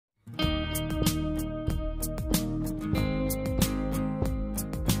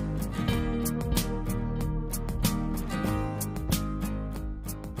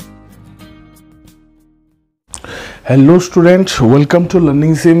Hello students welcome to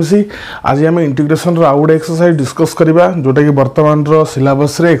learning CMC. आज आम integration रो out exercise discuss करबा जोटा कि वर्तमान रो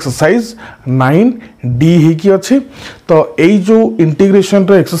सिलेबस रे एक्सरसाइज 9D ही अच्छी। तो यही जो इंटीग्रेशन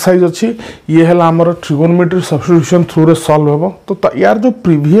रो एक्सरसाइज अच्छी ये है हमर ट्रिगोनोमेट्री सब्स्टिट्यूशन थ्रू रे सॉल्व हेबो। तो यार जो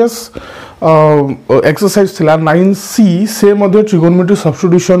प्रीवियस एक्सरसाइज थिला 9C से मध्य ट्रिगोनोमेट्री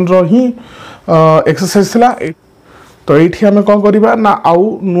सब्स्टिट्यूशन रो ही एक्सरसाइज थिला। तो ये आम कौन करवा ना आउ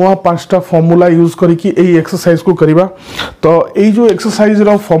नुआ 5टा फॉर्मूला यूज करके एक्सरसाइज को करवा। तो यही जो एक्सरसाइज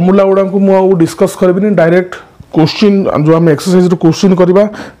रो फॉर्मूला गुड़ा को मुझे डिस्कस करी डायरेक्ट क्वेश्चन जो आम एक्सरसाइज रो क्वेश्चन करवा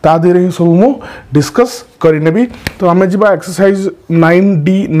ता देहरे ही सब मु डिस्कस करी। तो आम जा exercise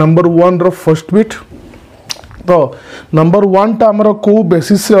 9D number 1 row first bit. तो नंबर 1 टा आमर को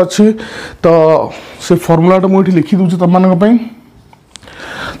बेसिस से अच्छी तो से फॉर्मूला मुझे लिखी दूसरी तुम मान।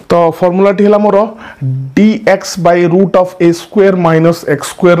 तो फॉर्मूला टी है मोर dx by root of a square minus x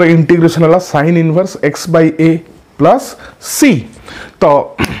square integration है sin inverse x bye a plus c। तो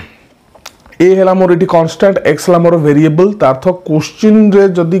a है मोर ये कांस्टेंट x है मोर वेरिएबल तार्थ क्वेश्चन रे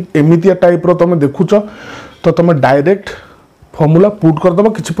जदि एमितिया टाइप रो तुम देखुच तो तुम डायरेक्ट फॉर्मूला पुट करदेव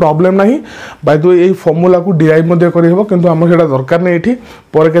किसी प्रॉब्लम नहीं। बाय द वे यही फॉर्मूला को डिराइव करहब किंतु आम से दरकार नहीं ये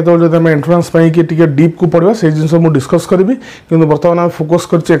पर केतल एंट्रांस टी डीप को पढ़ा से जिन मुझे डिस्कस करी कि बर्तमान आम फोकस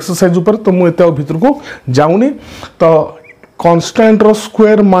कर एक्सरसाइज उपर। तो मुझे भीतर को जाऊनी। तो कांस्टेंट रो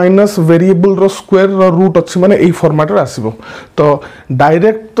स्क्वायर माइनस वेरिएबल रो स्क्वायर रो रूट अच्छी माने यही फॉर्मेट आसो। तो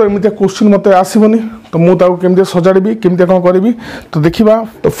डायरेक्ट तो एमती क्वेश्चन मत आसबनी। तो मुझे केमती सजाड़ी केमती कौन करी। तो देखा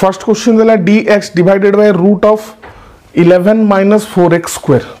तो फर्स्ट क्वेश्चन देला dx divided by root of 11 minus 4x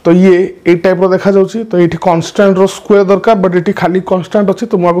square. तो ये टाइप रो देखा जाउची। तो ये कांस्टेंट रो स्क्वायर दरकार बट ये खाली कांस्टेंट अच्छे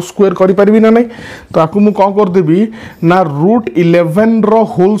तो मुझे स्क्वायर करि परिबी ना नहीं। तो आपको मुझे कौन करदेवी ना रूट 11 रो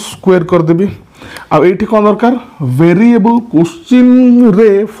होल स्क्वायर करदेवी। आ ये कौन दरकार वेरिएबल क्वेश्चन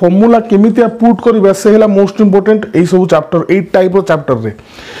रे फॉर्मूला केमिति पुट करबा से हला मोस्ट इंपोर्टेंट यही सब चैप्टर 8 टाइप रो चैप्टर रे।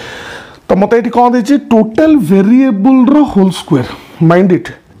 तो मत ये कौन देछि total variable row whole square. Mind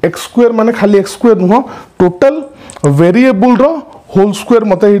it x square माने खाली एक्स स्क्वायर नुह टोटल वेरिएबल रो होल स्क्वायर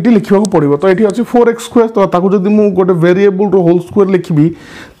मत ये लिखा पड़ो। तो ये अच्छी 4x स्क्वायर। तो ताकू जदि मु गोटे वेरिएबल रो होल स्क्वायर लिखी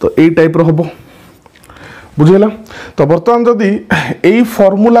तो यही टाइप रो हम बुझेगा। तो बर्तमान जदि यही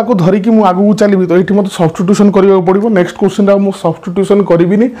फॉर्मूला को धरिकी मुझे आगू चली तो ये मत सब्स्टिट्यूशन करने को पड़ो। नेक्स्ट क्वेश्चन मुझे सब्स्टिट्यूशन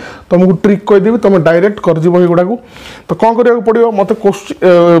करी तुमको ट्रिक कहीदेवी तुम डायरेक्ट कर गुड़ा को। तो कौन करा पड़ो मत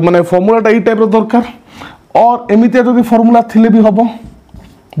क्वेश्चन माने फॉर्मूलाटा यही टाइप दरकार। और एमती जदि फॉर्मूला थिले भी हम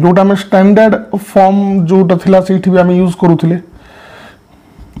जोटा में स्टैंडर्ड फॉर्म जोटा थिला सेठी भी आम यूज करूथिले।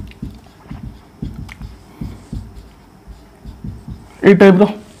 ए टाइप रो।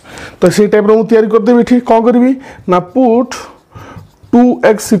 तो से टाइप रो तैयारी करदेवी। ठीक कौन करी ना put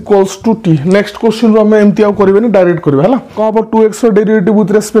 2x equals to t। Next question रो हम एमती आउ करबे डायरेक्ट करबे हला। कौन हम 2x row derivative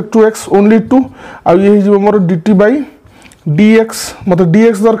with respect to x only 2 आ ये हिजो मोर dt बाय dx। मतलब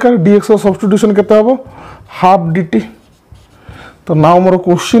dx दरकार dx रो सब्स्टिट्यूशन केते हबो हाफ dt। तो ना मोर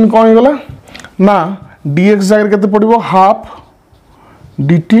क्वेश्चन कौन हो गला ना dx जगह केते पड़िबो half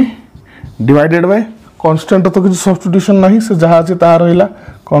dt divided by constant तो किसी सब्स्टिट्यूशन नहीं से जहाँ अच्छे ताहा रहिला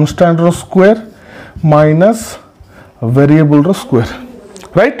कांस्टेंट रो स्क्वायर माइनस वेरिएबल रो स्क्वायर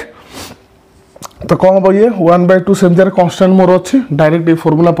राइट। तो कौन हम ये 1/2 सेमती कांस्टेंट मोर अच्छी डायरेक्ट ये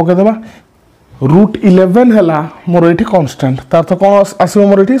फॉर्मूला पके देबा। रूट 11 है मोर ये कांस्टेंट तार तो कौन आसो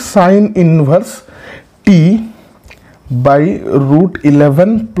मोर ये sin inverse t by root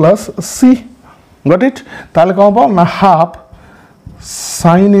 11 plus c। Got it. ताले कौन हम ना हाफ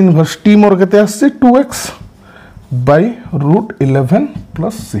sin इनवर्स t मोर केते आसे 2x by root 11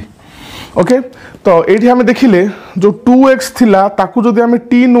 plus c। Okay. तो ये आम देखिले जो 2x थिला ताकू जदि आम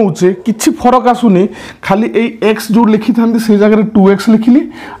t नौचे किछि फरक आसुनी खाली ए x जो लिखी था से जगह 2x लिखिली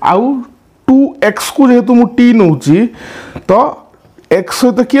आउ 2x को जेहेतु मु t नौची तो x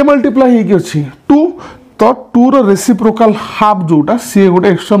सहित किए मल्टीप्लाई होगी अच्छी 2। तो 2 रो रेसिप्रोकाल हाफ जोटा सी गोटे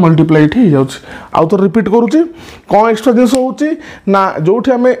एक्स्ट्रा मल्टीप्लाई हो जाउछि। आउ तो रिपीट करूची कौन एक्स्ट्रा जिनस होउची ना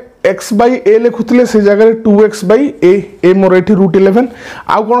जोठी हमें x बाय a लिखुतले से जगह 2x बाय a मोर एठी रूट 11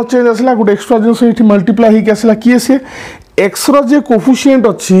 आउ कोन चेंज आसला गोटे एक्स्ट्रा जिनस एठी मल्टीप्लाई होके आसला किए से x रो जे कोफिशिएंट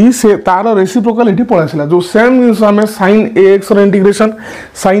अछि से तार रेसिप्रोकाल एठी पळ आसला। जो सेम जिनस हमें sin ax रो इंटीग्रेशन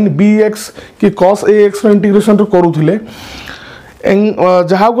sin bx कि cos ax रो इंटीग्रेशन रो करूथिले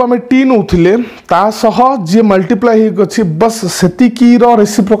जहाँ को आम टी नौले जी मल्टीप्लाई होगी बस सेतिकी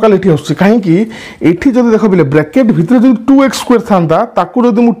रेसिप्रोकाल ये आस कहीं जब देख पे ब्रैकेट भितर जो 2x स्क्वायर था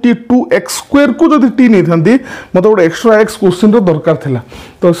जब मुझे 2x स्क्वायर को जब टी नहीं था मत गोटे एक्स्ट्रा एक्स क्वेश्चन दरकार था।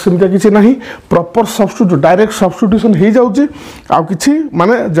 तो सेमती किसी ना प्रॉपर सब्स्टिट्यूट डायरेक्ट सब्स्टिट्यूशन हो जाऊँगी आउ कि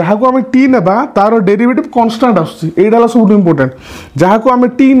माने जहाँ को आम टी नेबा तार डेरिवेटिव कांस्टेंट आसला सब इंपोर्टेंट जहाँ को आम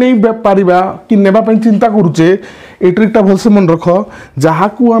टी नहीं पार कि नेबाई चिंता करुचे ये ट्रिकटा भलसे मन रख जहाँ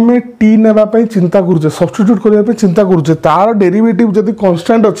को आम टी नेबाई चिंता करुचे सब्स्टिट्यूट करने चिंता करुचे तार डेरिवेटिव जब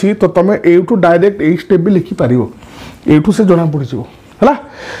कांस्टेंट अच्छी तो तुम एठू डायरेक्ट ये स्टेप भी लिखिपार एठू से जना पड़ है।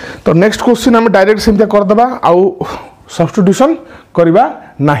 तो नेक्स्ट क्वेश्चन आम डायरेक्ट सेमती करदे आउ सब्स्टिट्यूशन करवा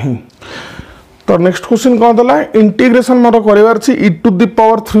नहीं। तो नेक्स्ट क्वेश्चन कौन देला इंटीग्रेशन मोर करार e to the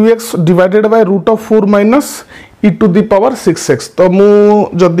power 3x divided by root of 4 minus e to the power 6x। तो मु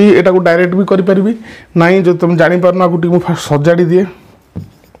जदि एटा को डायरेक्ट भी करि परिबी नाही जो तुम जानि परना को मु फास्ट सजाडी दिए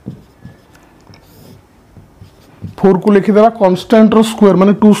 4 को लिखि देबा कांस्टेंट रो स्क्वायर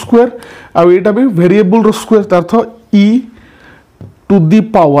माने 2 स्क्वायर आ एटा भी variable row square earth e to the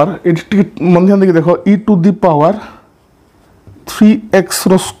power eighty मन ध्यान देखि देखो e to the power 3x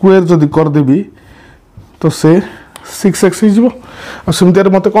row square जदि कर देबी तो से 6x हो सेमती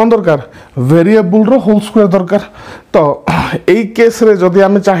मत कौन दरकार वेरिएबल रो होल स्क्वायर दरकार। तो यही केस रे जदि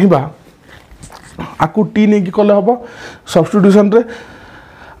आम चाहिबा आकु टी नहीं कि कले हम सब्स्टिट्यूशन रे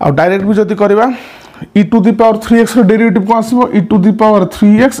आ डायरेक्ट भी जदि करबा e to the power 3x row derivative को आसीबो e to the power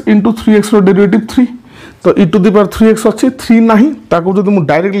 3x into 3x row derivative 3। तो e to the power 3x अच्छी 3 नहीं ताकू जदि मु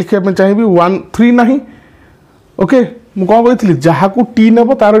डायरेक्ट लिखिया चाहिए 1 3 नहीं ओके मु कौन कही जहाँ को टी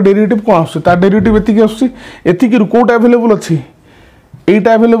नेब तार डेरिवेटिव कौन आसर डेरिवेटिव एति कौटा एभेलेबल अच्छी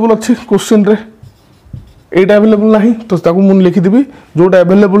एटा एभेलेबल अच्छी क्वेश्चन रे एटा एभेलेबल नहीं तो मुझे लिखिदेवी जोटा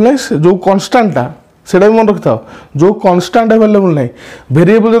एभेलेबल नहीं जो कन्स्टाटा से मन रखि था जो कन्स्टाट एभेलेबल नहीं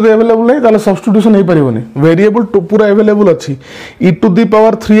वेरिएबल जब एभेलेबल नहीं सब्स्टिट्यूशन हो पारे वेरिएबल पूरा एभेलेबल अच्छी e to the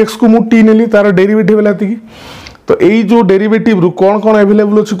power 3x को मुझे टी नेली तार डेरिवेटिव है तो यही जो डेरिवेटिव रू कौन कौन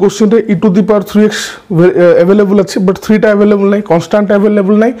एभेलेबल अच्छी क्वेश्चन रे e to the power 3x available अच्छी बट 3 टा एभेलेबल नहीं कांस्टेंट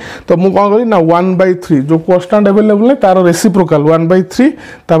एभेलेबल नहीं तो मुझे कौन करी ना 1/3 जो कांस्टेंट एभेलेबल नहीं तार रेसिप्रोकल 1/3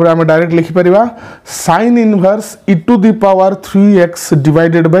 तापर आम direct लिखिपर sine inverse e to the power 3x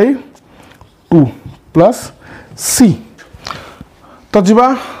divided by 2 plus c। तो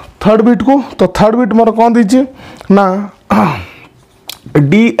जीवा थर्ड बिट को तो थर्ड बिट मोर कौन दीजिए ना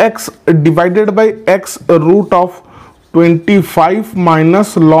dx divided by x root of 25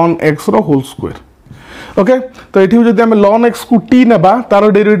 minus ln x row whole square okay. तो ये जब आम ln x को t नेबा तार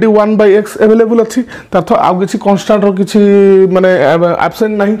डेरिवेटिव 1/x एभेलेबल अच्छी तार आउ किसी कांस्टेंट रो किसी माने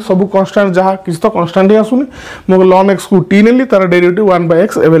एब्सेंट नहीं सब कांस्टेंट जहाँ किसी तो कांस्टेंट ही आसुनी मो ln x को t नेली तार डेरिवेटिव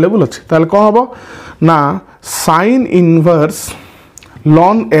 1/x एभेलेबल अच्छी ताले कौन हम ना sine inverse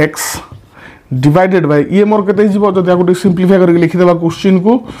ln x divided by ये मोर केते जीवो जदि आको सिंपलीफाई करके लिखि देबा क्वेश्चन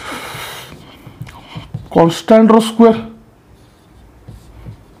को कांस्टेंट रो स्क्वायर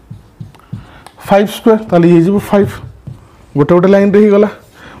 5 स्क्वायर ताले ये जीवो 5 गोटे गोटे लाइन रे ही गला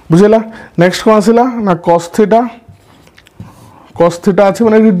बुझेला। नेक्स्ट कोन आसिला ना cos थीटा अछि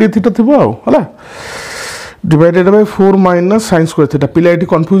माने d थीटा थिबो आ हला divided by 4 minus sin square theta पिला एठी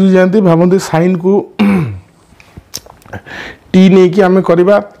कंफ्यूज हो जानती भाबंती sin को t नहीं कि आमे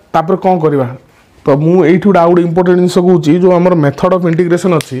करबा तापर कौन करवा। तो मुझे गोटे इंपोर्टेंट जिन कहूँ जो आम मेथड ऑफ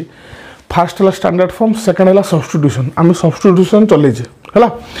इंटीग्रेशन अच्छी फास्ट है स्टैंडर्ड फॉर्म सेकेंड है सब्स्टिट्यूशन आम सब्स्टिट्यूशन चलेजे है।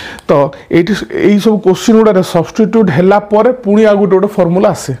 तो यही सब क्वेश्चन गुड़ा सब्स्टिट्यूट है पुणी आ गोटे फॉर्मूला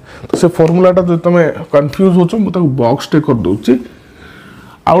आसे तो से फॉर्मूलाटा जो तुम कन्फ्यूज हो मुझे बॉक्स टे कर दूसरी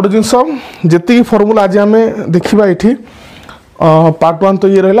आ गोटे जिन जी फॉर्मूला आज आम देखा ये पार्ट 1 तो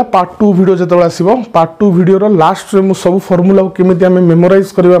ये रहा पार्ट 2 वीडियो जो आसो पार्ट 2 वीडियो लास्ट में सब फॉर्मूला केमी आम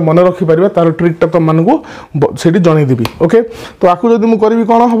मेमोराइज करवा मन रखिपर तार ट्रिकटा तुम मानक से जनईदेवी ओके। तो आपको जब मुझे करी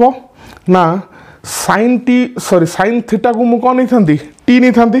कौन हम ना sign T sorry sine theta को मुझे कौन नहीं था टी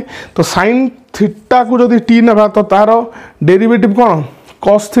नहीं था तो साइन थीटा को जब टी ना तो तार डेरिवेटिव कौन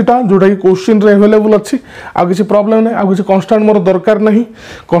cos थीटा जोटा कि क्वेश्चन रे अवेलेबल अच्छी आ किसी प्रॉब्लम नहीं आ किसी कांस्टेंट मोर दरकार नहीं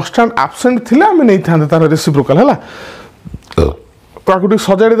कांस्टेंट एब्सेंट थिला आम नहीं था तार रेसिप्रोकल है। तो आपको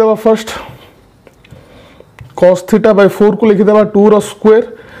सजाड़ी देवा फर्स्ट cos थीटा बाय 4 को लिखिदेवा 2 रो स्क्वायर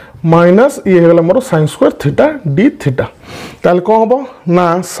माइनस ये होगा मोर sin square theta d theta ताल कौन हम ना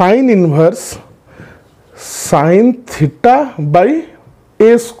sine inverse sin theta by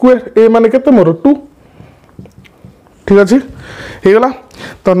a square a माने केते मोर 2 ठीक अच्छे हो गला।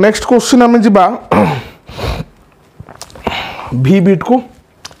 तो नेक्स्ट क्वेश्चन आम जा v बिट को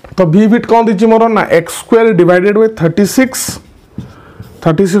तो v बिट कौन दीजिए मोर ना x स्क्वायर डिवाइडेड बाय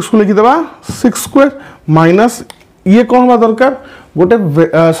 36 को लिखिदेवा 6 स्क्वायर माइनस ये कौन हवा दरकार गोटे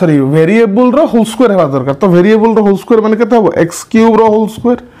सॉरी वेरिएबल रो होल स्क्वायर हवा दरकार। तो वेरिएबल रो होल स्क्वायर माने केते हबो x क्यूब रो होल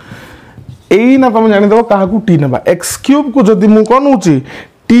स्क्वायर एई ना तुम जानि देबो काहा को t नेबा x क्यूब को जदी मु कोन होची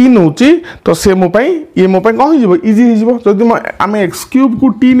टी नौची तो से मो पाई ये मो पाई कौन हो इजी हो जदि आम एक्स क्यूब को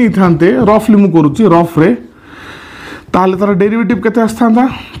टी नहीं था रफली मुझे करुच्ची रफ रे ताहले तार डेरिवेटिव केते आस्था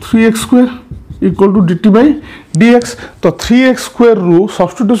 3x square equal to dt by dx तो 3x स्क्वायर रु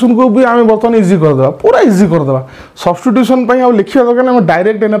सब्स्टिट्यूशन को भी आम बर्तमान इजी करदे पूरा इजी करदे सब्स्टिट्यूशन लिखा दरकार ना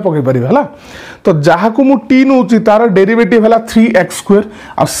डायरेक्ट एने पकई पार है तो जहाँ को मुझे टी नौची तार डेरिवेटिव है 3x स्क्वायर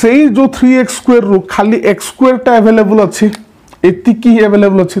आ से जो 3x स्क्वायर रु खाली x स्क्वायर टा अवेलेबल अच्छी एतिक ही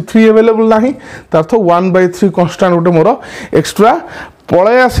अवेलेबल अच्छी 3 अवेलेबल ना तार तो 1/3 कन्स्टांट गोटे मोर एक्सट्रा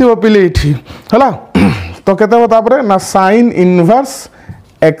पलि आसो पिले है तो केते हो तापरे ना sine inverse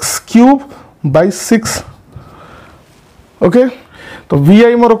x cube by 6 okay तो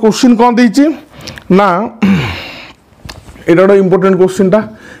वी मोर क्वेश्चन कौन देछि ना एटा गोटे इंपोर्टेंट क्वेश्चन टा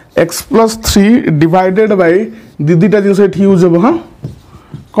x प्लस 3 डिवाइडेड बाय दीदीटा जिनस एठी यूज हो हाँ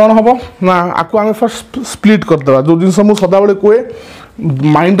कौन हम ना आपको आम फर्स्ट स्प्लिट करदे जो जिन मुझे सदा बेले कहे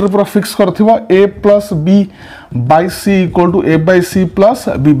माइंड रे पूरा फिक्स कर ए plus B bye C equal to A bye C plus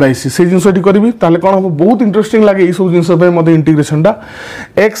B bye सी से जिनस करी ताले कौन हम बहुत इंटरेस्टिंग लगे ये सब जिन मत इंटीग्रेशन टा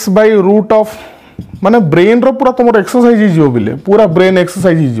एक्स बाय रूट ऑफ माने ब्रेन रो पूरा तुम एक्सरसाइज हो बोले पूरा ब्रेन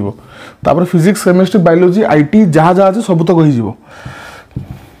एक्सरसाइज हो फिजिक्स केमिस्ट्री बायोलॉजी आईटी जहाँ जहाँ अच्छे सब तक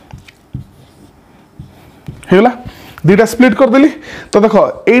होगा दुईटा स्प्लिट करदेली तो देख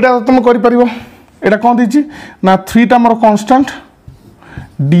यहीटा तुम कर कौन देती ना 3टा मोर कांस्टेंट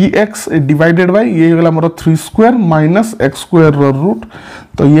dx डिवाइडेड बाय ये होगा मोर 3 square minus x square root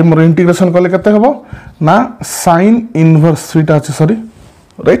तो ये मोर इंटीग्रेशन कले केते हबो ना sin इनवर्स 3टा अछि सॉरी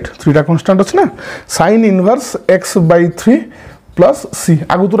राइट 3टा कांस्टेंट अछि ना sin inverse x bye 3 plus c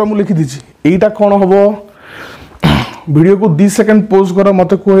आगु तुरा मु लिखि दिछि एटा कोन हबो वीडियो को 2 सेकंड पॉज करो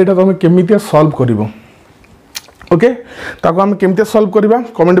मते को एटा तुम केमितिया सॉल्व करिवो ओके ताको हम केमते सॉल्व करबा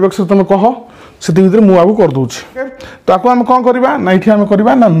कमेंट बॉक्स रे तुम कह से भीतर मु आगु कर दूची तो आको हम कौन करबा ना इठी हम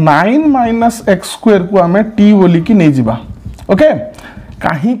करबा ना 9 माइनस एक्स स्क्वायर को हम टी बोली की नहीं जीवा ओके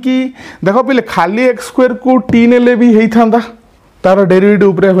कहीं की देखो पहले खाली एक्स स्क्वायर को टी नेले भी हेई थांदा तार डेरिवेटिव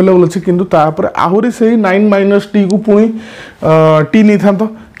ऊपर अवेलेबल अछि किंतु तापर आहुरी से 9 माइनस टी को पुणी टी नहीं थांतो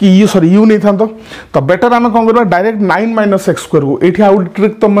कि यू सॉरी यू नहीं थांतो तो बेटर आम कौन करबा डायरेक्ट 9 माइनस एक्स स्क्वायर को एठी आउट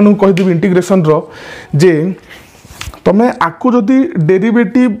ट्रिक तुम मानु कहि देबी इंटीग्रेशन रो जे तमें आपको जदि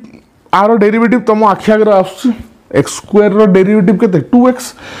डेरिवेटिव आर डेरिवेटिव तुम आखि आगे आस एक्स स्क्वायर रो डेरिवेटिव केते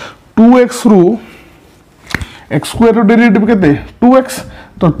 2x रु एक्स स्क्वायर रो डेरिवेटिव केते 2x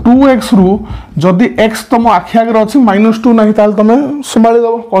तो 2x रु जदि x तुम आखि आगे अछि -2 नाही ताल तमे संभाली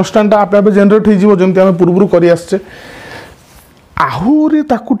दबो कांस्टेंट आपे आपे जनरेट हो जिवो जेमति हम पूर्वरु करि आछे आहुरी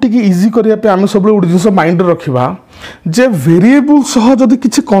ताकू टिके इजी करिया पे आमे सबले उडी जिंस माइंड रखिबा जे वेरिएबल सह जदि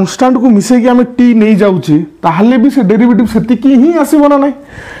किछि कांस्टेंट को मिसे कि आमे t नै जाउची ताहले भी से डेरिवेटिव सेति की ही आसीबो ना नै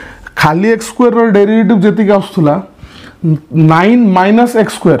खाली x स्क्वायर रो डेरिवेटिव जेति के आस्तुला 9 माइनस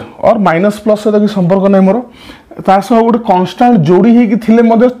एक्स स्क्वायर और माइनस प्लस सहित कि संपर्क नै मोर तासह गोटे कांस्टेंट जोड़ी हे कि थिले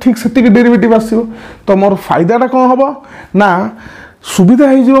मदे ठीक सेति के डेरिवेटिव आसीबो तो मोर फायदाटा कोन हबो ना सुविधा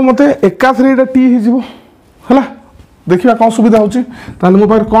हे जिवो मते एकाथरे एटा t हे जिवो हला देखिए कौन सुविधा होची ताले मो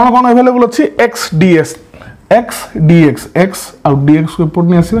पार कौन कौन अवेलेबल अछि x ds x dx x आउ dx को एपोर्ट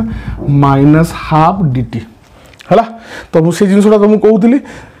नै आसीबा माइनस हाफ dt हला तो मु से जिनसटा तुम कहउतली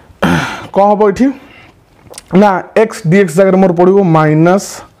कौन हबो इठी ना x dx जगह मोर पड़िबो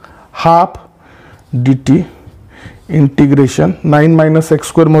minus half dt integration 9 minus x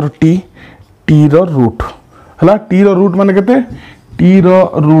square मोर t रो रूट हला t रो रूट माने केते t रो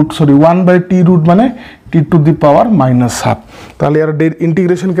रूट सॉरी 1/t रूट माने t to the power minus half ताले यार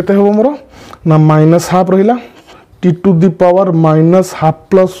इंटीग्रेशन केते हो मोर ना माइनस हाफ रहिला t to the power minus half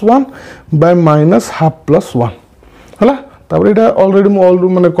plus 1 bye minus half plus 1 हला तापर एटा ऑलरेडी मु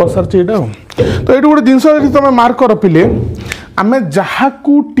ऑलरेडी माने कर सारची एटा तो एटु गोटे जिंस यदि तमे मार्क कर पिले आमे जहा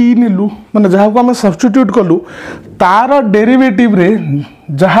को t निलु माने जहा को आमे सब्स्टिट्यूट कलु तार डेरिवेटिव रे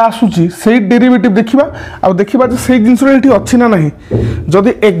जहा आसुची से डेरिवेटिव देखिबा आ देखिबा जे से जिंस रे एठी अछि ना नाही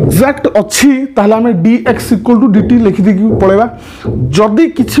जदि एग्जैक्ट अछि ताहले आमे dx = dt लिखि देकी पळेबा जदि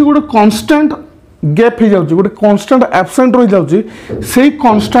किछि गोटे कांस्टेंट गैप हो जाउची गोटे कांस्टेंट एब्सेंट रहि जाउची सेही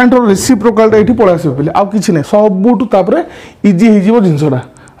कांस्टेंट रो रेसिप्रोकल एठी पळे आसी पले आ किछि नै सबुटु तापरे इजी हि जिवो जिंसडा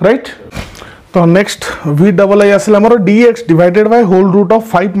राइट तो नेक्स्ट v डबल आई आसला हमर dx divided by whole root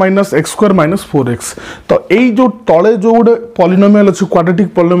of 5 minus x square minus 4x तो एई जो तळे जो गोटे पॉलिनोमियल अछि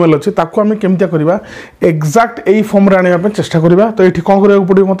क्वाड्रेटिक पॉलिनोमियल अछि ताको हम केमतिया करबा एग्जैक्ट एई फॉर्म रे आनिबा पे चेष्टा करबा तो एठी कोन करबा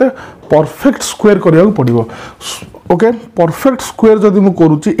पड़िबो मते परफेक्ट स्क्वायर करबा पड़िबो ओके परफेक्ट स्क्वायर जदि मु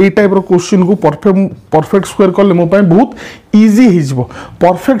करूची एई टाइप रो क्वेश्चन को परफेक्ट स्क्वायर करले मो पय बहुत इजी हि जिवो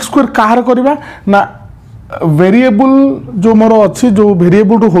परफेक्ट स्क्वायर काहर करबा ना वेरिएबल जो मोर अच्छी जो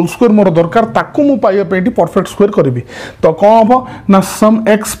वेरिएबल टू होल स्क्वायर मोर दरकार ताकू मु पाइबा पे परफेक्ट स्क्वायर करी तो कौन हम ना सम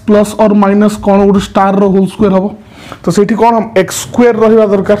एक्स प्लस और माइनस कौन गोटे स्टार रो होल स्क्वायर हम तो सेठी कौन हम एक्स स्क्वायर रहा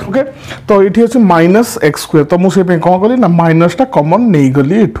दरकार ओके तो ये अच्छे माइनस एक्स स्क्वायर तो मुझे कौन कली ना माइनसटा कमन नहीं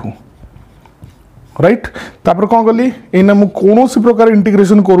गली एठू राइट तापर कौन कली एना मु कौन प्रकार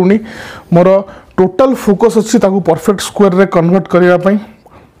इंटीग्रेशन करूनी मोर टोटल फोकस अच्छी परफेक्ट स्क्वायर रे कन्वर्ट करने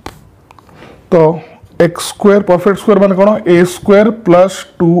तो एक्स स्क्वायर परफेक्ट स्क्वायर माने कौन ए square plus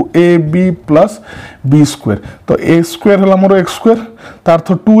 2ab plus B square तो ए स्क्वायर है मोर एक्स स्क्वायर तार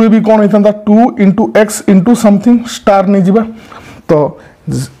अर्थ 2ab कौन होता 2 into x into something star नहीं जीवा तो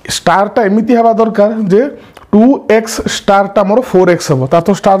स्टारटा एमती हवा दरकार जे 2x स्टारटा मोर 4x हम तार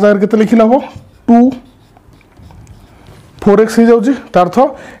तो स्टार जगह के लिखिले हम 2 4x हो जाऊँगी तार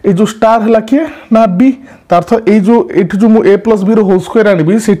ये जो स्टार है किए ना बी तार ये जो ये जो मुझे a plus B role square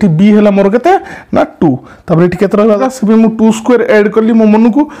आनी से बी है मोर के ना 2 तापर ये रहा से मुझे 2 स्क्वायर एड कली मो मन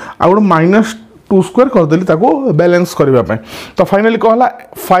को आ गए माइनस 2 स्क्वायर करदेली बैलेंस करने तो फाइनाली कौन है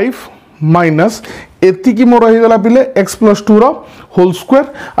 5 माइनस एतिकी मोर होगा पिले एक्स प्लस 2 होल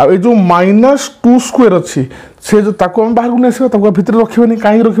स्क्वायर आ जो माइनस 2 स्क्वायर अच्छी से जो ताको हम बाहर को नहीं आसवा भितर रखिए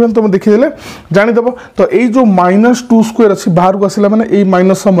कहीं रखिए तुम देखीदे जानीदेव तो ये जो माइनस 2 स्क्वायर अच्छी बाहर को आसला मैंने ये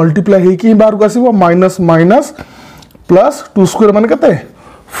माइनस मल्टीप्लाई होगी बाहर को आसो माइनस माइनस प्लस 2 स्क्वायर मान के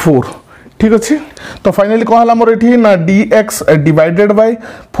 4 ठीक अच्छे तो फाइनाली कौन है मोर ये ना dx डिवाइडेड बाय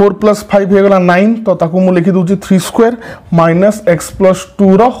 4 प्लस 5 होगा 9 तो ताको मु लिखी दूची 3 square minus x plus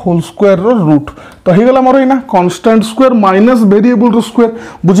 2 whole square root तो होगा मोर ना constant square minus variable square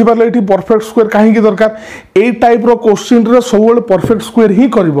बुझीपारे ये परफेक्ट स्क्वायर कहीं दरकार ए टाइप रो क्वेश्चन रे सब परफेक्ट स्क्वायर ही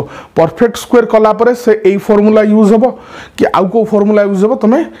करिवो परफेक्ट स्क्वायर कला परे से ए फॉर्मूला यूज हेबो कि आउ को फॉर्मूला यूज हेबो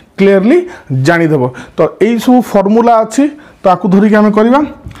तमे क्लियरली जानि देबो तो ए सब फॉर्मूला अछि तो आकु धरि के हम करबा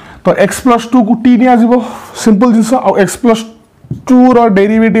तो x प्लस 2 को t नहीं सिंपल जिनस x प्लस 2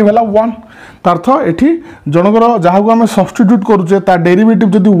 डेरिवेटिव है 1 तार्थ ये जनकर जहाँ को आम सब्स्टिट्यूट करुचे तार डेरिवेटिव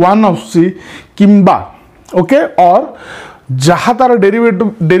जदि 1 आसुची किंबा ओके और जहाँ तार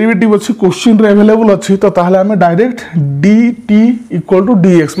डेरिवेटिव अच्छी क्वेश्चन रे अवेलेबल अच्छी तो ताहले आम direct dt equal to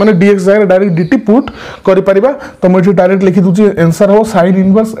dx माने dx जगह डायरेक्ट dt पुट करि परिबा तो मुझे डायरेक्ट लिखि दूची आंसर हो sin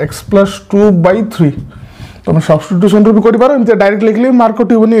इनवर्स x प्लस 2/3 तुम सब्स्टिट्यूशन भी कर डायरेक्ट लिखले मार्क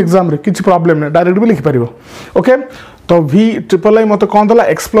कटोनी एग्जाम रे किसी प्रॉब्लम नहीं डायरेक्ट भी लिखिपर ओके तो v ट्रिपल आई मत कौन था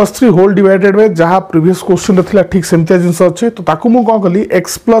x plus 3 whole divided by जहाँ प्रीवियस क्वेश्चन रे ठीक सेमती जिनस अच्छे तो ताकू मु कौन कली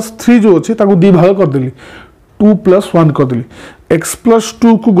x प्लस 3 जो अच्छी दी भाग करदेली 2 प्लस 1 करदेली x प्लस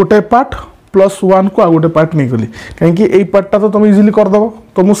 2 को गोटे पार्ट प्लस 1 को आ गोटे पार्ट नहीं गली कहीं पार्टा तो तुम इजिली करदेव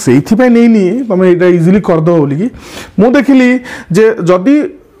तो मुझे नहीं तुम ये इजिली करदेव बोलिकी मुझे देखिली जे जदि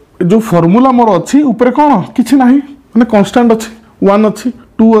जो फॉर्मूला मोर अच्छी ऊपर कौन किसी ना मैंने कांस्टेंट अच्छी 1 अच्छी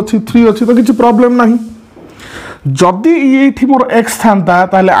 2 अच्छी 3 अच्छी तो किसी प्रॉब्लम ना जदि ये मोर एक्स था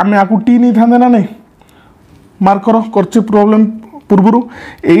ताले आम आपको टी नहीं था ना नहीं मार्कर कर प्रॉब्लम पूर्व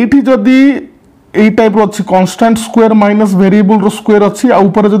ये जदि यही टाइप अच्छी constant square minus variable square अच्छी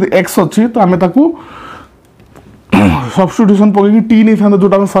ऊपर जदि एक्स अच्छी तो आम सब्स्टिट्यूशन पकई टी नहीं था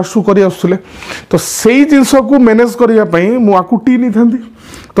जोटा फास्ट कर आसुले तो से जिनस को मैनेज करने मुझे टी नहीं था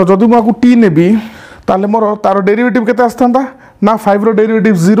तो जदि मुझे टी नेबी ताले मोर तार डेरिवेटिव केते आस्था ना 5 रो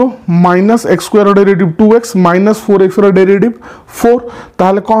derivative 0 minus x square rho derivative 2x minus 4x रो डेरिवेटिव 4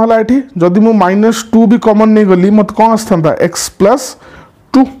 ताले कौन है ये जदि मु माइनस 2 भी कॉमन नहीं गली मत कौन आस्था x plus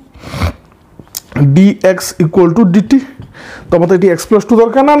 2 dx equal to dt तो मतलब ये x प्लस 2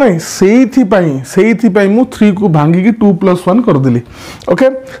 दरकार ना नहीं से मु 3 को भांगी 2 प्लस 1 करदेली ओके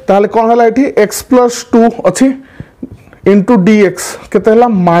ताले कौन है ये x प्लस 2 अच्छी इंटू dx के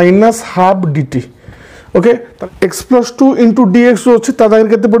minus half dt okay x plus 2 into dx जो अच्छी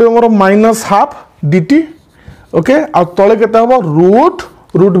के पड़े मोर माइनस हाफ dt ओके आ तले के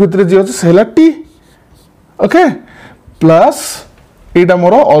रूट भितर जी अच्छे से t ओके प्लस यहाँ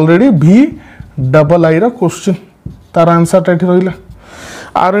मोर ऑलरेडी v डबल आई क्वेश्चन तार आंसर ये रहा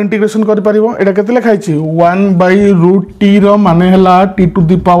आर इंटीग्रेशन कर लिखाई 1/√t मान है t to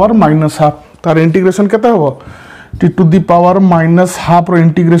the power minus half तार इंटीग्रेशन केते हम T to the power minus half rho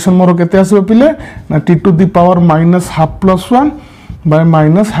integration मोर केते आसीबो पिले ना T to the power minus half plus 1 bye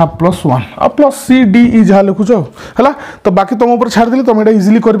minus half plus 1 uh plus C D E जहाँ लिखुच है तो बाकी तुम ऊपर छाड़ देली तुम ये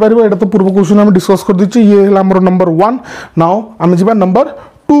इजिली कर पारिबो एटा तो पूर्व क्वेश्चन हम डिस्कस कर दिछि ये है हमर नंबर 1 नाउ आम जिबा नंबर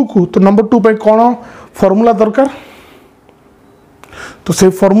 2 को तो नंबर 2 पे कौन फॉर्मूला दरकार तो से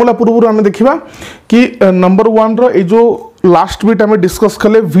फॉर्मूला पूर्व आम देखा कि नंबर 1 रो जो लास्ट बिट आम डिस्कस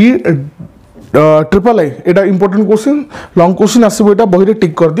कले v triple I Etah important question long question आसो ये बही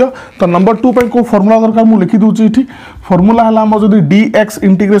टिक कर दियो। तो नंबर 2 पे को फॉर्मूला दरकार मु लिखि दूची इठी फॉर्मूला हला हम जदी dx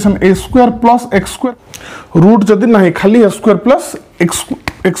integration a square plus x square root जदी नाही खाली a square plus x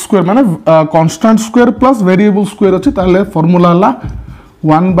square माने constant square plus variable square अछि ताले फॉर्मूला हला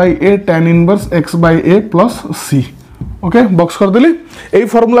 1/a tan inverse x/a plus c। Okay box कर देली एई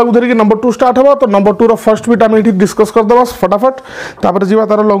फार्मूला को धरिके नंबर 2 स्टार्ट हबो। तो नंबर 2 रो फर्स्ट बिट हम एठी डिस्कस कर दबा फटाफट तापर जीवा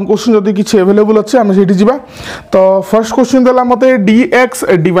तार लॉन्ग क्वेश्चन जदी किछि अवेलेबल अछि हम सेठी जीवा। तो फर्स्ट क्वेश्चन देला मते dx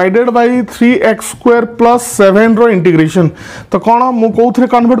divided by 3x square plus 7 row integration. तो कोन मु कोथरे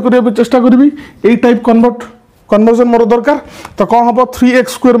कन्वर्ट करिया चेष्टा करबी एई टाइप कन्वर्जन मोर दरकार। तो कौन हम 3x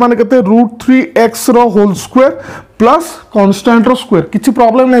स्क्वायर माने केते √3x रो होल स्क्वायर प्लस कांस्टेंट रो स्क्वायर किछि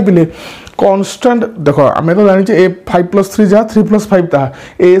प्रॉब्लम नै पिले कांस्टेंट देखो आमे तो जानि ए 5 + 3 जा 3 + 5 ता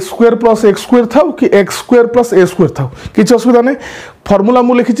a square plus x square था कि x square plus a square था किछि असुविधा नै। फॉर्मूला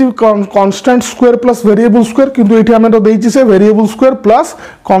मु लिखिछि constant square plus variable square किंतु एठी आमे तो देइछि से variable square plus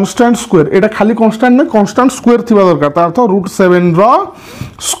constant square एटा खाली कांस्टेंट नै कांस्टेंट स्क्वायर थिबा दरकार तार तो √7 रो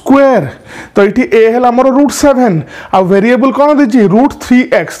स्क्वायर। तो एठी a हला हमर √7 आ वेरिएबल कोन देछि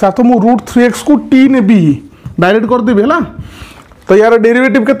 √3x ता तो मु √3x को t नेबी डायरेक्ट कर देबी हला। तो यार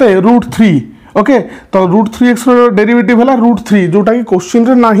डेरिवेटिव केते √3 ओके। तो √3x रो डेरिवेटिव हला √3 जोटा कि क्वेश्चन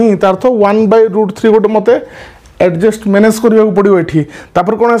रे नाही तार तो 1/√3 गोटे मते एडजस्ट मैनेज करिया को पड़ियो एठी।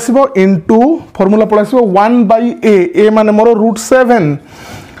 तापर कोन आसीबो इनटू फार्मूला पळ आसीबो 1/a a माने मोर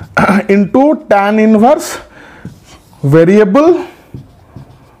 √7 into tan inverse variable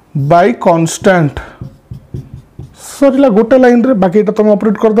bye constant Sarila गोटे लाइन रे बाकी एटा तुम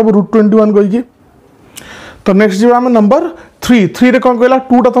ऑपरेट कर दबो √21 कहि की। तो नेक्स्ट जीवा हम नंबर 3 रे कौन कहला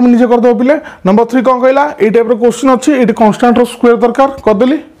 2 टा तुम निजे कर दो पिले। नंबर 3 कौन कहला ए टाइप रो क्वेश्चन अछि एटी कांस्टेंट रो स्क्वायर दरकार कर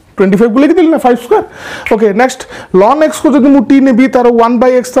देली 25 को लिख देली ना 5 square. Okay next ln x को जदि मु t ने बी तार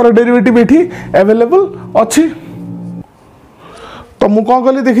 1/x तार डेरिवेटिव एठी अवेलेबल अछि। तो मु कौन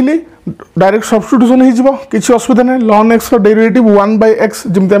कहली देखिली डायरेक्ट सब्स्टिट्यूशन हो जिवो किछि असुविधा नै ln x रो डेरिवेटिव 1/x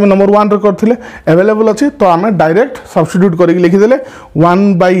जिमते हम नंबर 1 रे करथिले अवेलेबल अछि। तो हमें डायरेक्ट सब्स्टिट्यूट करि लिखि देले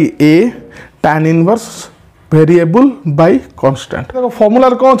 1/a tan inverse variable bye constant. देखो फार्मूला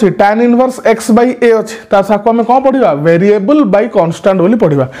कौन अछि tan इनवर्स x/a अछि ता साको हमें कोन पढिबा वेरिएबल बाय कांस्टेंट बोली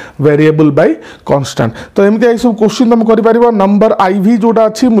पढिबा वेरिएबल बाय कांस्टेंट। तो एमति आई सब क्वेश्चन तुम करि परिबो। नंबर iv जोटा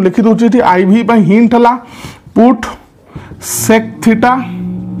अछि मु लिखि दोछि इति iv बाय हिंट हला put sec theta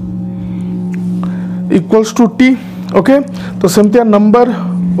equals to t okay. तो सेमतिया number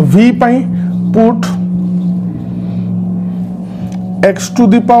v buy put x to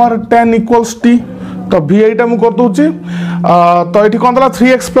the power 10 equals t। तो v एटा मु कर दोछि तो एठी कोन दला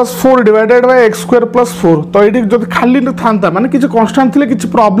 3x + 4 divided by x square + 4। तो एठी जदि खाली न थांता माने किछ कांस्टेंट थिले किछ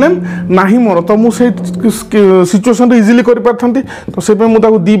प्रॉब्लम नाही मोर तो मु से सिचुएशन रे इजीली कर परथंती। तो से पे मु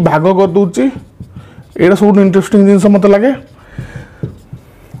ताको दी भाग कर दोछि एटा सब इंटरेस्टिंग जिंस मते लागे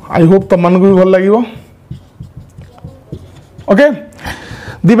आई होप त मन को भी भल लागिवो ओके।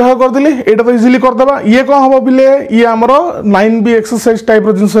 दी भाग कर देली एटा तो इजीली कर दबा। ये कोन हबो बिले ये हमरो 9b एक्सरसाइज टाइप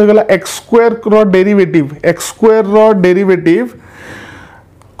रो जिंस हो गेला x स्क्वायर रो डेरिवेटिव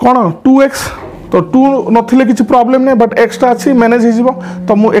कोन 2x। तो 2 नथिले किछि प्रॉब्लम नै बट एक्स्ट्रा अछि मैनेज हो जिवो।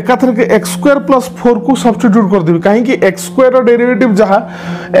 तो मु एकाथर के x स्क्वायर + 4 को सब्स्टिट्यूट कर देबी काहे कि x स्क्वायर रो डेरिवेटिव जहा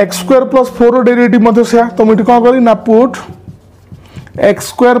x स्क्वायर + 4 रो डेरिवेटिव मध्ये से तो मु कोन करी ना put x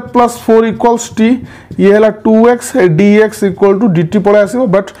square + 4 equals t ये हला 2x dx equal to dt पळे आसीबो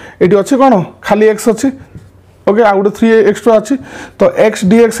बट एटी अछि कोन खाली x अछि ओके आ गुटे 3 एक्स्ट्रा अछि। तो x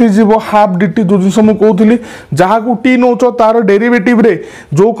dx हिजिबो हाफ dt जो जिंस मु कहउतली जहा को t नोचो तार डेरिवेटिव रे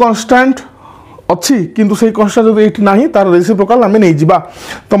जो कांस्टेंट अछि किंतु सेही कांस्टेंट जदि एठी नाही तार रेसिप्रोकल हमें नै जिबा।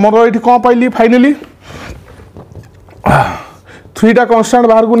 तो मोर एठी कोन पाइली फाइनली 3 टा कांस्टेंट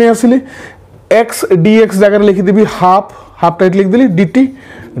बाहर को नै आसिली x dx जगह लिखि देबी हाफ टाइट लिख देली dt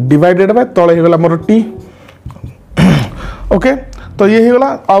डिवाइडेड बाय तळे हे गला मोर t ओके। तो ये हे गला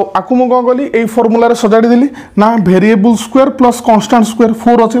आकु मु कोन गली ए फार्मूला रे सजाडी देली ना variable square plus constant square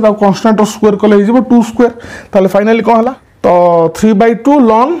 4 अछि ता कांस्टेंट स्क्वायर कले हे जिवो 2 स्क्वायर ताले फाइनली कोन हला तो 3/2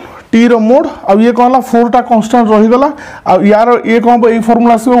 ln t रो मोड आ ये कोन हला 4 टा कांस्टेंट रहि गला आ यार ये कोन ए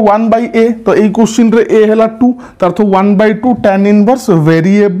फार्मूला से 1/a। तो ए क्वेश्चन रे a हला 2 तार तो 1/2 tan inverse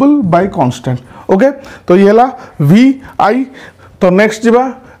variable bye constant okay. तो ये हला vi। तो नेक्स्ट जीवा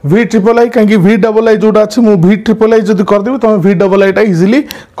वी ट्रिपल आई कहीं वी डबल आई जोटा अच्छी मुझे वी ट्रिपल आई जब करदेवि तुम वी डबल आईटा इजिली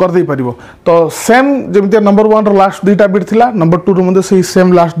करदे पार। तो सेम जमी नंबर वन लास्ट दुईटा बिट थी नंबर टू रो से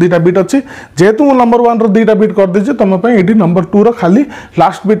सेम लास्ट दुईटा बिट अच्छी जेहेतु मुझे नंबर वन दुईटा बिट करदे तुम ये नंबर टू खाली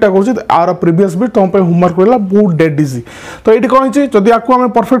लास्ट बिटा कौन आर प्रिवियस बिट तुम होमवर्क मिला बहुत डेड इजी। तो ये कौन जदि आपको आम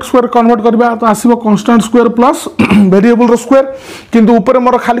परफेक्ट स्क्वायर कन्वर्ट करवा तो आसो कन्स्टाट स्क्वायर प्लस वेरिएबल स्क्वायर किंतु ऊपर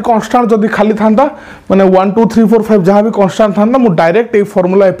मोर खाली कन्स्टाट जदि खाली था मैंने 1 2 3 4 5 जहाँ भी कन्स्टाट था मुझे डायरेक्ट ये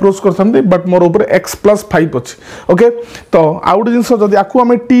फर्मुला अप्रोच करते बट मोर ऊपर x प्लस 5 अच्छी। ओके तो आउ गोटे जिन जब आपको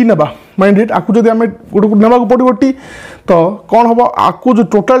आम टी ना माइंड इट आपको जब आम गोटे ना पड़ो टी तो कौन हम आपको जो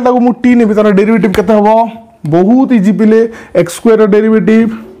टोटाल टाक मुझे टी नेबी तार डेरिवेटिव केते हम बहुत इजी पिले x square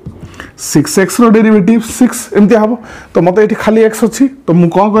derivative 6x derivative 6 एमती हम। तो मत ये खाली x अच्छी तो मुझे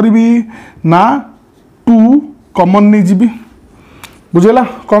कौन करी ना 2 कॉमन नहीं जी बुझेगा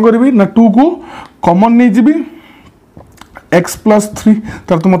कौन करी ना 2 को कॉमन नहीं जी x प्लस 3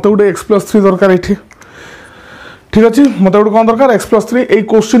 तार तो मत गोटे x प्लस 3 दरकार ये ठीक अच्छे मत गोटे कौन दरकार x प्लस 3 ये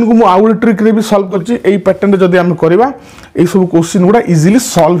क्वेश्चन को मुझे आउ ट्रिक भी सल्व कर पैटर्न जब आम करवा ये सब क्वेश्चन गुड़ा इजिली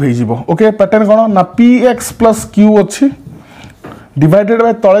सल्व हो। ओके पैटर्न कौन ना पी एक्स प्लस क्यू अच्छी डिवाइडेड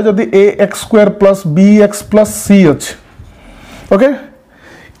बाय तले जदि ए x square plus B x plus सी अच्छी। ओके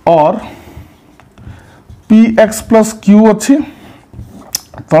और पी एक्स प्लस क्यू अच्छी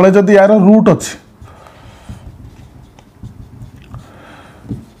तले जदि यार रूट अच्छी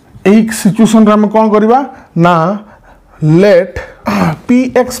एक सिचुएशन रे हम कौन करवा ना late P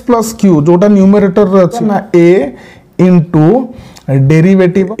x plus Q जोटा न्यूमरेटर रे अच्छी ना ए into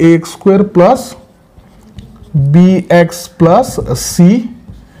derivative x square plus B x plus C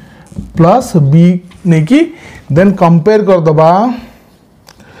plus B नहीं कि देन कंपेयर कर दबा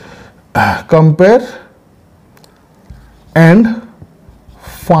compare and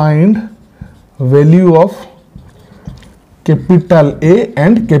find value of capital A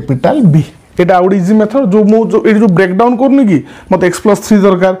and capital B. ये आउट इजी मेथड जो जो ब्रेक डाउन करनी कि मत x प्लस 3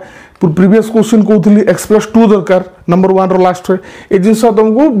 दरकार प्रीवियस क्वेश्चन कहती x प्लस 2 दरकार नंबर वन लास्ट ये जिन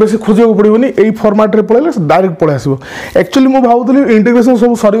तुमको बेस खोजा पड़ोनी यही फर्माट रे पड़े डायरेक्ट पड़े आसो। एक्चुअली मुझे भावुली इंटीग्रेशन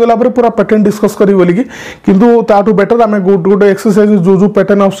सब सरीगला पूरा पैटर्न डिस्कस करी बोली किंतु ताठू बेटर आम गोटे एक्सरसाइज जो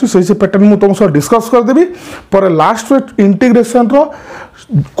पैटर्न आसे पैटर्न मुझे तुम सह डिस्कस करदेवी पर लास्ट इंटीग्रेशन रो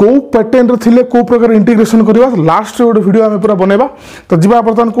कौ पैटर्न रे कौ प्रकार इंटीग्रेशन करवा लास्ट गोटे वीडियो आम पूरा बनवा। तो जी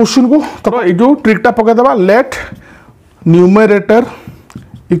बर्तमान क्वेश्चन को तो ये ट्रिकटा पकईदेवा late numerator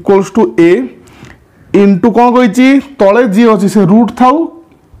equals to A into कौन कही तले जी अच्छी से रूट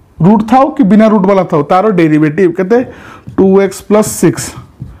थाउ कि बिना रूट वाला थाउ तार डेरिवेटिव केते 2x प्लस 6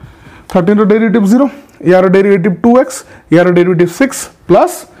 13 रो डेरिवेटिव 0 यार डेरिवेटिव 2x यार डेरिवेटिव 6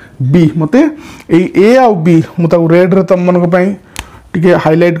 प्लस b मते ए आ b मुता रेड रे तम मन को टिके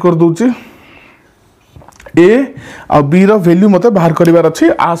हाईलाइट कर दूची ए आ बी रो वैल्यू मते बाहर करिवार अछि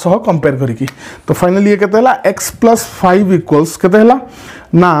आ सह कंपेयर करिकी। तो फाइनली ये केते हला x प्लस 5 इक्वल्स केते हला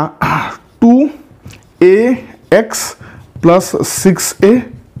ना 2ax plus 6a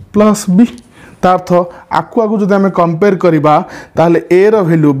plus b तार्थ आकु आकु जदि आमे कंपेयर करिबा ताले a row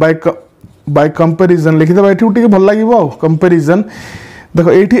value by comparison लिखि देबा एठी टिके भल लागिबो कंपैरिजन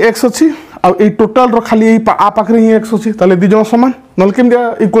देखो एठी x अछि आ ए टोटल रो खाली ए आ पाखरे ही x अछि ताले दि जण समान नल केम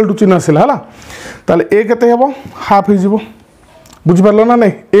इक्वल टू चिन्ह आसिला हला ताले ए केते हेबो हाफ हो जिवो बुझि परलो ना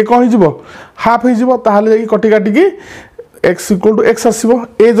नहीं ए कोन हो जिवो हाफ हो जिवो ताले जाई कटि काटि की x इक्वल टू x आसीबो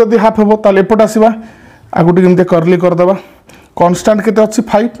ए जदी हाफ हेबो ताले एपट आसीबा आगुटी केमते करली कर देबा कांस्टेंट केते अछि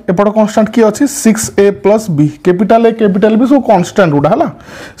 5 एपट कांस्टेंट की अछि 6a plus b capital a capital b सब कांस्टेंट उडा हला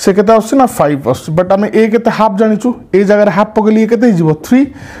से केते अछि ना 5 अछि बट हम a केते हाफ जानिचु ए जगह रे हाफ पगली केते जिवो 3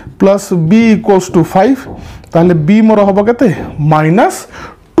 प्लस b इक्वल्स टू 5 ताले b मोर हबो केते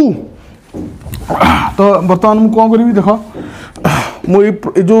 -2। तो बर्तमान मु कोन करबी देखो मु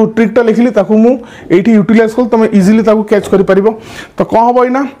जो ट्रिकटा लिखली ताकू मु एठी यूटिलाइज कर तुम इजीली ताकू कैच करि परिबो। तो कोन हबो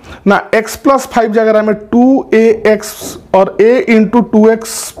ना x प्लस 5 जगह में 2ax और a into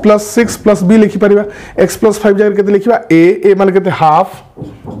 2x plus 6 plus b लिखि परिबा x प्लस 5 जगह केते लिखिबा a माने केते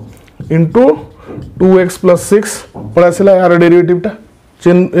हाफ इंटू 2x प्लस 6 पड़ासिला यार डेरिवेटिव टा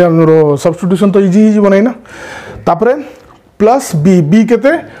चेन रो सब्स्टिट्यूशन तो इजी इजी बनाई ना तापरे प्लस b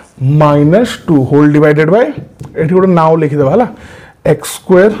केते -2 होल डिवाइडेड बाय एठी गोटे नाउ लिखि देबा हला x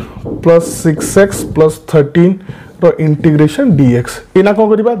square plus 6x plus 13 रो इंटीग्रेशन dx इना को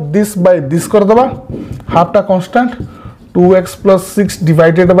करबा दिस बाय दिस कर देबा हाफ टा constant 2x plus 6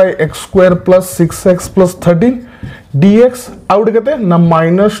 divided by x square plus 6x plus 13 dx out केते ना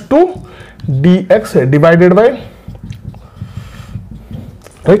 -2 dx डिवाइडेड बाय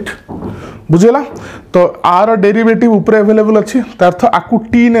राइट बुझेला। तो आर डेरिवेटिव ऊपर अवेलेबल अच्छी तार्थ आकु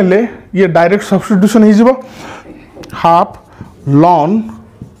t नेले ये डायरेक्ट सब्स्टिट्यूशन हो जिवो हाफ लॉन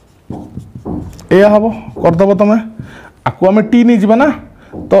ए हम करदेव तुम आपको आम टी नहीं जाना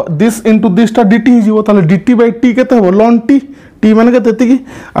तो दिस इंटू दिसटा dt हो ताले dt बाई टी केते हो ln t टी माने केते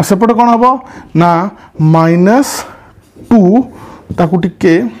आ सेपटे कौन हम ना -2 ताकू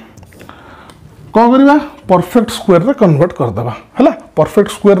टिके कौन करवा परफेक्ट स्क्वायर रे कन्वर्ट करदेवा है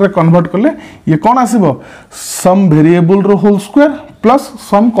परफेक्ट स्क्वायर रे कन्वर्ट कले ये कौन आसीबो सम वेरिएबल रो whole square plus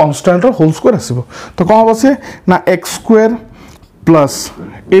some constant रो होल स्क्वायर आसीबो तो कौन हम से ना x स्क्वायर प्लस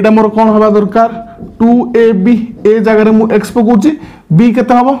एटा मोर कौन हवा दरकार 2ab ए जगह रे मु x पकोची b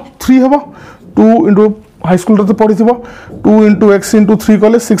केते हबो 3 हबो 2 इंटू हाई स्कूल रे तो पढ़ी थी 2 इंटू x इंटू 3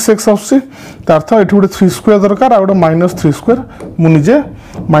 कले 6x आसुची तार्थ एठी गोटे 3 स्क्वायर दरकार आ गोटे -3 स्क्वायर मु निजे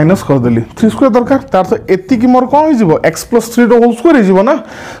माइनस कर देली 3 स्क्वायर दरकार तार्थ एति की मोर कोन हो x + 3 रो होल स्क्वायर हो जिवो ना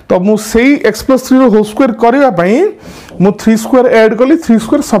तो मु सेही x + 3 रो होल स्क्वायर करबा पई मु 3 स्क्वायर ऐड कली 3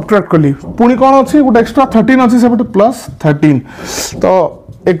 स्क्वायर सब्ट्रैक्ट कली पुनी कोन अछि गोटे एक्स्ट्रा 13 अछि सेपटे +13 तो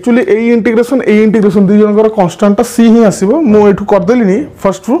एक्चुअली ए इंटीग्रेशन दुई जनकर कांस्टेंट c ही आसीबो मु एठू कर देली नी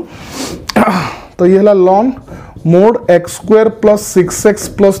फर्स्ट रू तो ये है ln mod x square plus 6x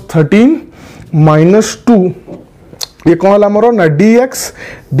plus 13 -2 ये कौन है मोर ना dx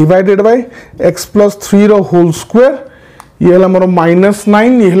divided by x plus 3 row whole square ये है मोर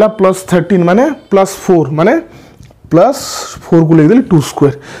 -9 ये है प्लस 13 माने +4 माने +4 को लेदे 2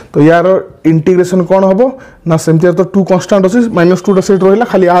 स्क्वायर तो यार इंटीग्रेशन कौन हम ना सेमती तो 2 कांस्टेंट अच्छे -2 टा सेट रहा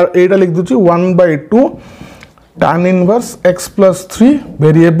खाली एटा लिख दूची 1/2 tan inverse x plus 3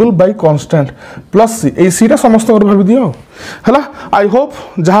 variable bye constant plus c ए सी टा समस्त भाव दियो हला आई होप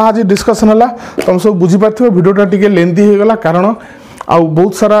जहाँ आज डिस्कशन हला तुम सब बुझी पारथिबो वीडियोटा टिके लेंथी हो गला कारण आ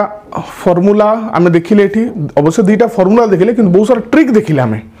बहुत सारा फॉर्मूला आमे देखिले एठी अवश्य दुईटा फॉर्मूला देखिले किंतु बहुत सारा ट्रिक देखिले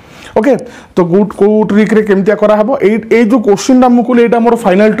आमे ओके तो को ट्रिक रे केमतिया करा हबो ए जो क्वेश्चन हम को एटा मोर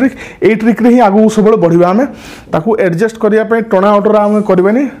फाइनल ट्रिक ए ट्रिक रे ही आगु सब बढ़िबा हमें ताकू एडजस्ट करिया पे टणा ऑर्डर हम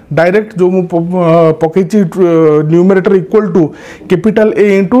करबानी डायरेक्ट जो मु पकेची numerator equal to capital A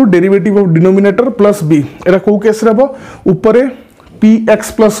into derivative of denominator plus b era को केस रे हबो ऊपरे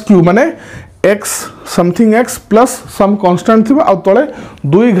px प्लस q माने x something x plus some constant थिबो आ तळे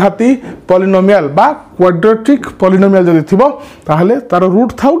दुई घाती पॉलिनोमियल बा क्वाड्रेटिक पॉलिनोमियल जदि थिबो ताहले तार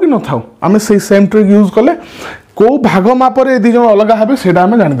रूट थाउ कि न थाउ आमे सेही सेम ट्रिक यूज करले को भाग मापरे दी जण अलगा हेबे सेटा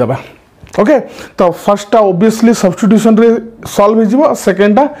आमे जानि देबा ओके तो फर्स्ट टा ऑब्वियसली सब्स्टिट्यूशन रे सॉल्व हो जिवो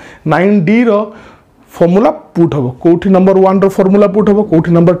सेकंड टा 9d रो फॉर्मूला पुट हम कौटी नंबर 1 रो फॉर्मूला पुट हम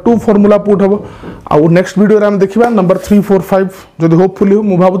कौटी नंबर 2 फॉर्मूला पुट हम आउ नेक्स्ट वीडियो रे हम देखिबा नंबर 3 4 5 जदि होपफुली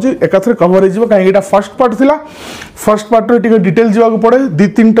मु भाबुची एकाथरे कवर हो जिवो काहे एटा फर्स्ट पार्ट थिला फर्स्ट पार्ट रे टिके डिटेल जिवा को पड़े दी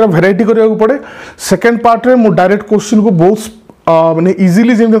तीन टा वैरायटी करिया को पड़े सेकंड पार्ट रे मु डायरेक्ट क्वेश्चन को बहुत माने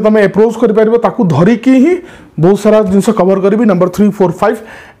इजीली जेम तमे अप्रोच कर पारिबो ताकू धरि की ही बहुत सारा जिंस कवर करबी नंबर 3 4 5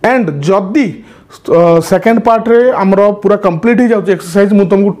 एंड जदी सेकंड पार्ट रे हमरो पूरा कंप्लीट हो जाउछ एक्सरसाइज मु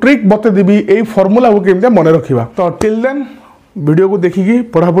तुमको ट्रिक बते देबी ए फार्मूला को केमते मने रखिबा तो टिल देन वीडियो को देखिकी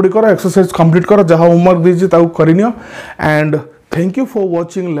पढ़ा पढ़ी करो एक्सरसाइज कंप्लीट करो जहां होमवर्क दीजिए ताऊ करिनियो and thank you for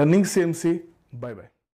watching learning CMC bye bye.